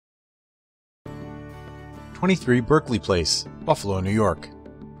23 Berkley Place, Buffalo, New York.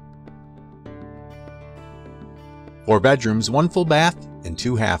 4 bedrooms, 1 full bath, and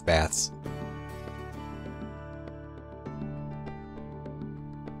 2 half baths.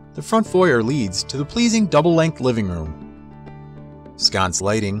 The front foyer leads to the pleasing double-length living room. Sconce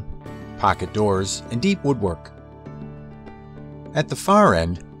lighting, pocket doors, and deep woodwork. At the far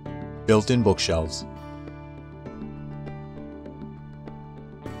end, built-in bookshelves.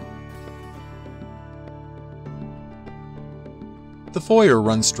 The foyer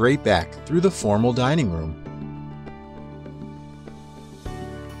runs straight back through the formal dining room.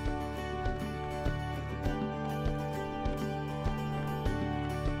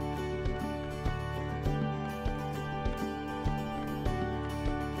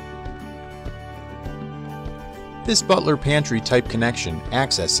 This butler pantry type connection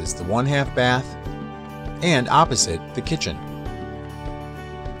accesses the 1/2 bath and opposite the kitchen.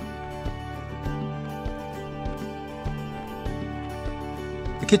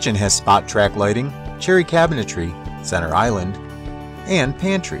 The kitchen has spot track lighting, cherry cabinetry, center island, and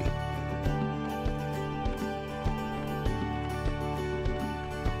pantry.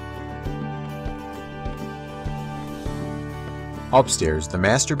 Upstairs, the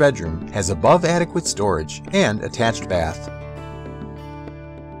master bedroom has above adequate storage and attached bath.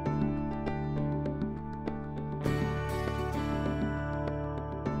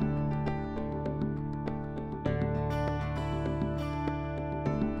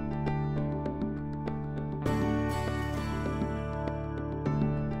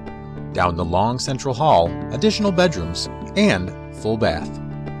 Down the long central hall, additional bedrooms and full bath.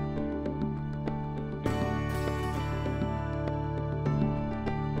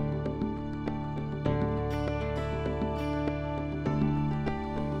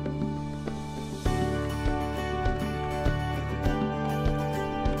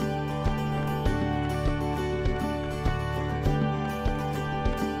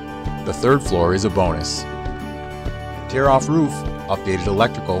 The third floor is a bonus. Tear-off roof, updated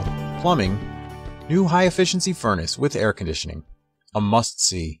electrical, plumbing, new high-efficiency furnace with air conditioning. A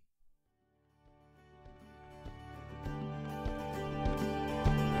must-see.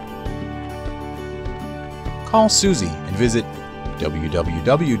 Call Susie and visit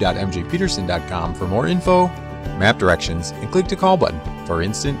www.mjpeterson.com for more info, map directions, and click the call button for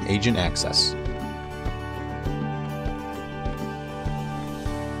instant agent access.